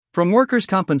From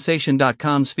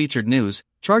WorkersCompensation.com's featured news,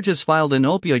 charges filed in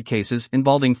opioid cases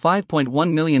involving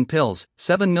 5.1 million pills,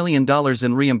 $7 million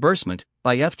in reimbursement,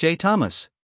 by F.J. Thomas.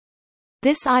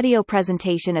 This audio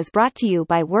presentation is brought to you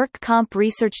by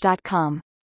WorkCompResearch.com.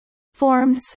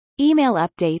 Forms, email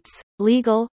updates,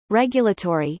 legal,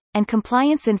 regulatory, and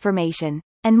compliance information,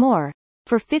 and more,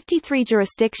 for 53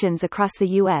 jurisdictions across the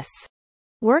U.S.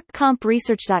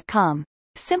 WorkCompResearch.com.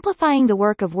 Simplifying the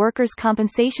work of workers'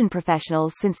 compensation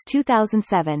professionals since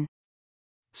 2007.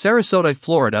 Sarasota,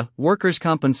 Florida,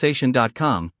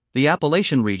 WorkersCompensation.com. The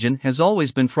Appalachian region has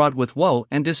always been fraught with woe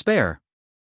and despair.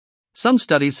 Some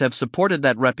studies have supported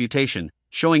that reputation,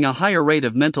 showing a higher rate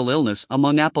of mental illness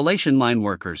among Appalachian mine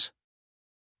workers.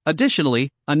 Additionally,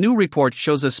 a new report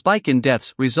shows a spike in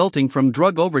deaths resulting from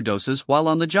drug overdoses while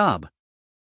on the job.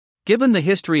 Given the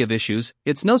history of issues,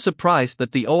 it's no surprise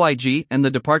that the OIG and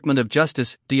the Department of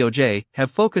Justice, DOJ,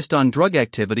 have focused on drug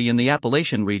activity in the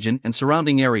Appalachian region and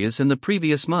surrounding areas in the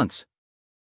previous months.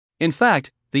 In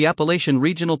fact, the Appalachian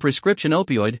Regional Prescription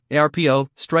Opioid (ARPO)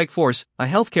 Strike Force, a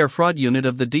healthcare fraud unit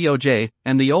of the DOJ,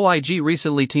 and the OIG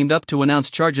recently teamed up to announce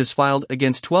charges filed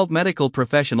against 12 medical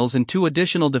professionals and 2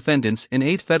 additional defendants in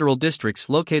 8 federal districts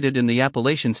located in the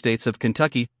Appalachian states of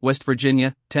Kentucky, West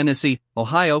Virginia, Tennessee,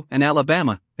 Ohio, and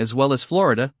Alabama, as well as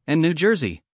Florida and New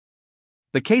Jersey.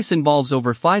 The case involves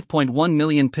over 5.1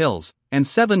 million pills and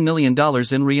 $7 million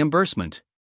in reimbursement.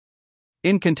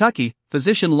 In Kentucky,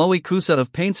 physician Loie Cusa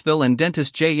of Paintsville and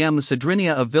dentist J.M.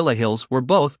 Cedrinia of Villa Hills were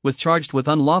both charged with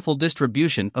unlawful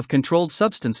distribution of controlled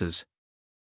substances.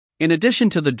 In addition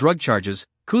to the drug charges,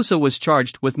 Cusa was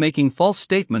charged with making false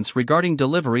statements regarding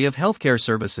delivery of healthcare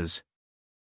services.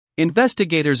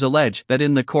 Investigators allege that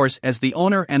in the course as the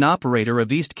owner and operator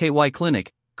of East KY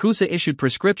Clinic, Cusa issued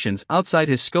prescriptions outside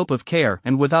his scope of care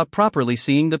and without properly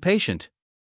seeing the patient.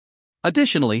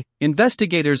 Additionally,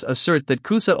 investigators assert that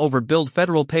Cusa overbilled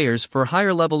federal payers for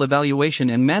higher-level evaluation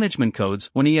and management codes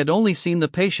when he had only seen the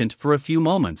patient for a few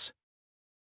moments.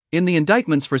 In the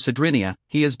indictments for Cedrinia,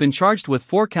 he has been charged with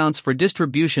 4 counts for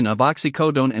distribution of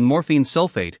oxycodone and morphine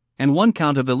sulfate, and 1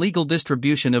 count of illegal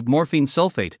distribution of morphine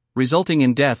sulfate, resulting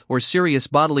in death or serious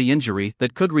bodily injury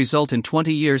that could result in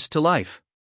 20 years to life.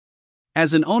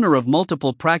 As an owner of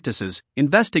multiple practices,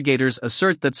 investigators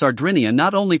assert that Cedrinia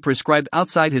not only prescribed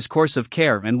outside his course of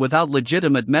care and without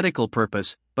legitimate medical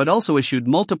purpose, but also issued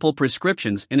multiple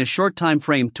prescriptions in a short time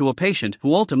frame to a patient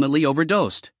who ultimately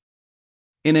overdosed.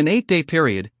 In an 8-day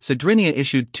period, Cedrinia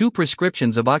issued 2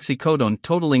 prescriptions of oxycodone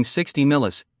totaling 60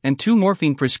 millis, and 2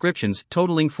 morphine prescriptions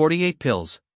totaling 48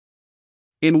 pills.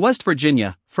 In West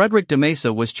Virginia, Frederick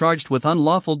DeMesa was charged with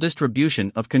unlawful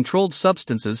distribution of controlled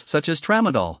substances such as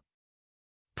tramadol.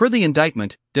 Per the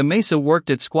indictment, DeMesa worked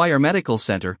at Squire Medical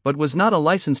Center but was not a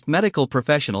licensed medical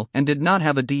professional and did not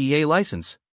have a DEA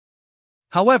license.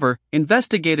 However,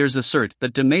 investigators assert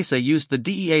that DeMesa used the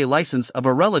DEA license of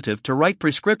a relative to write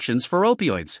prescriptions for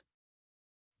opioids.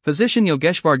 Physician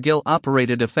Yogeshvar Gill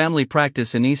operated a family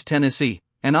practice in East Tennessee,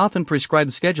 and often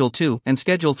prescribed Schedule II and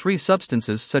Schedule III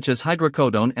substances such as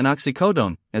hydrocodone and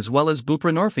oxycodone, as well as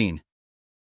buprenorphine.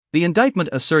 The indictment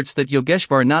asserts that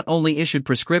Yogeshvar not only issued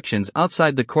prescriptions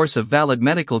outside the course of valid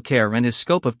medical care and his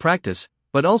scope of practice,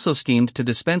 but also schemed to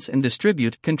dispense and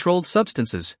distribute controlled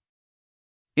substances.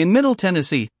 In Middle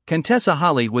Tennessee, Contessa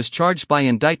Holly was charged by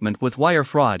indictment with wire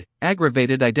fraud,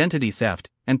 aggravated identity theft,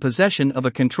 and possession of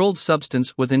a controlled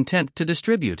substance with intent to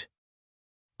distribute.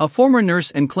 A former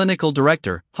nurse and clinical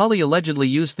director, Holly allegedly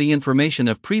used the information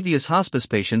of previous hospice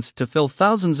patients to fill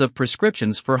thousands of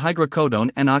prescriptions for hydrocodone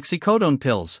and oxycodone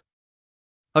pills.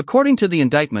 According to the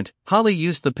indictment, Holly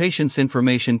used the patient's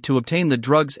information to obtain the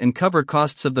drugs and cover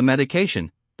costs of the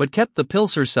medication, but kept the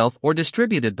pills herself or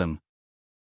distributed them.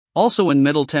 Also in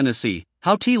Middle Tennessee,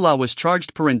 Houti Law was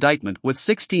charged per indictment with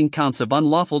 16 counts of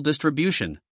unlawful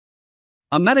distribution.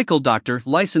 A medical doctor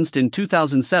licensed in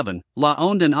 2007, Law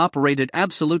owned and operated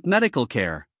Absolute Medical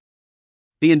Care.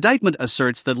 The indictment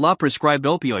asserts that Law prescribed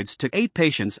opioids to 8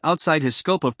 patients outside his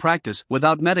scope of practice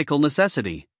without medical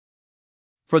necessity.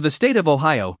 For the state of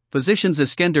Ohio, physicians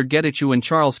Iskender Getachew and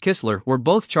Charles Kissler were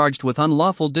both charged with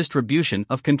unlawful distribution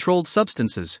of controlled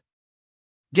substances.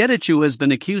 Getachew has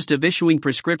been accused of issuing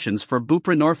prescriptions for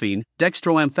buprenorphine,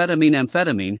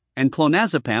 dextroamphetamine, and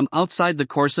clonazepam outside the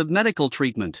course of medical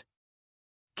treatment.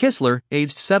 Kissler,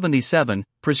 aged 77,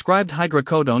 prescribed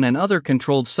hydrocodone and other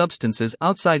controlled substances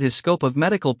outside his scope of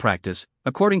medical practice,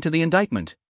 according to the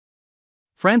indictment.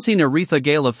 Francine Aretha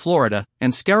Gale of Florida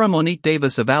and Scara Monique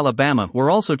Davis of Alabama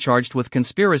were also charged with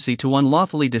conspiracy to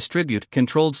unlawfully distribute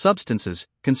controlled substances,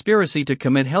 conspiracy to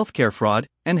commit healthcare fraud,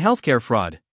 and healthcare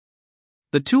fraud.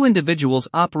 The two individuals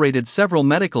operated several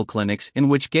medical clinics in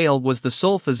which Gale was the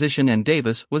sole physician and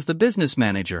Davis was the business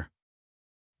manager.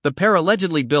 The pair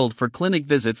allegedly billed for clinic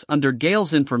visits under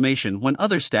Gale's information when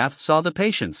other staff saw the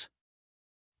patients.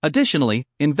 Additionally,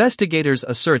 investigators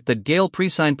assert that Gale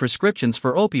pre-signed prescriptions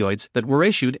for opioids that were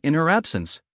issued in her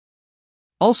absence.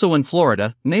 Also in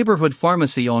Florida, neighborhood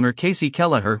pharmacy owner Casey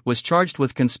Kelleher was charged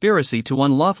with conspiracy to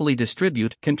unlawfully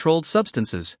distribute controlled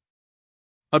substances.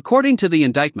 According to the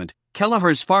indictment,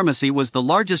 Kelleher's pharmacy was the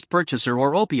largest purchaser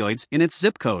of opioids in its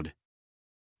zip code.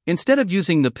 Instead of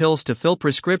using the pills to fill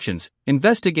prescriptions,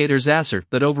 investigators assert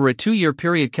that over a 2-year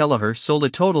period Kelleher sold a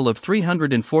total of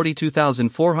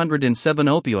 342,407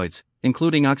 opioids,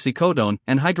 including oxycodone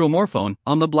and hydromorphone,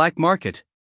 on the black market.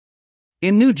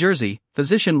 In New Jersey,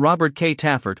 physician Robert K.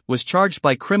 Taffert was charged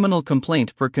by criminal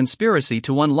complaint for conspiracy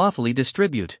to unlawfully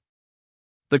distribute.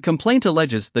 The complaint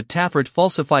alleges that Taffert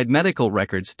falsified medical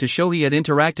records to show he had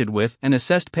interacted with and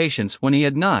assessed patients when he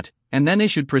had not, and then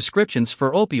issued prescriptions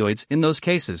for opioids in those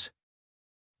cases.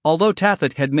 Although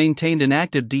Taffert had maintained an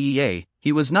active DEA,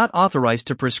 he was not authorized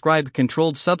to prescribe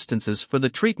controlled substances for the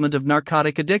treatment of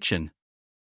narcotic addiction.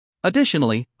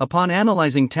 Additionally, upon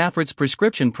analyzing Taffert's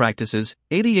prescription practices,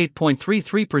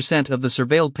 88.33% of the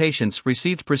surveilled patients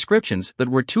received prescriptions that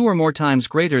were 2 or more times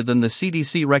greater than the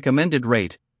CDC recommended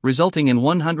rate, resulting in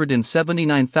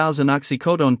 179,000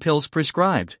 oxycodone pills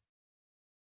prescribed.